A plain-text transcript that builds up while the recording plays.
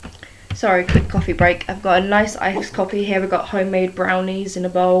Sorry, quick coffee break. I've got a nice iced coffee here. We've got homemade brownies in a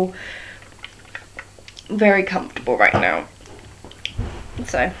bowl. Very comfortable right now.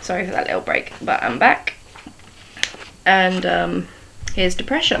 So, sorry for that little break, but I'm back. And here's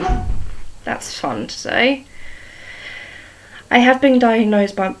depression. That's fun to say. I have been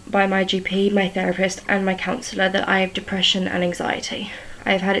diagnosed by my GP, my therapist, and my counsellor that I have depression and anxiety.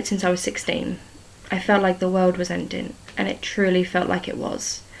 I have had it since I was 16. I felt like the world was ending, and it truly felt like it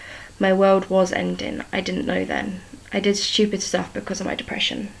was. My world was ending. I didn't know then. I did stupid stuff because of my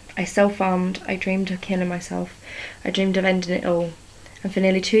depression. I self-harmed. I dreamed of killing myself. I dreamed of ending it all. And for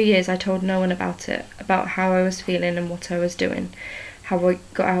nearly 2 years I told no one about it, about how I was feeling and what I was doing. How I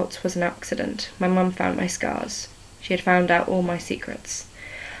got out was an accident. My mum found my scars. She had found out all my secrets.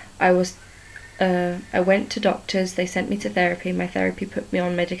 I went to doctors. They sent me to therapy. My therapy put me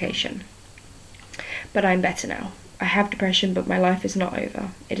on medication. But I'm better now. I have depression, but my life is not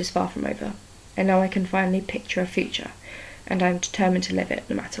over. It is far from over. And now I can finally picture a future, and I'm determined to live it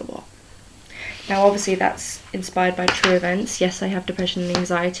no matter what. Now, obviously, that's inspired by true events. Yes, I have depression and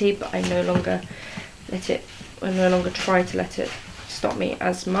anxiety, but I no longer try to let it stop me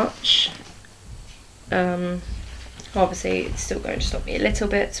as much. Obviously, it's still going to stop me a little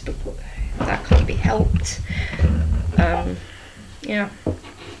bit, but that can't be helped. Yeah,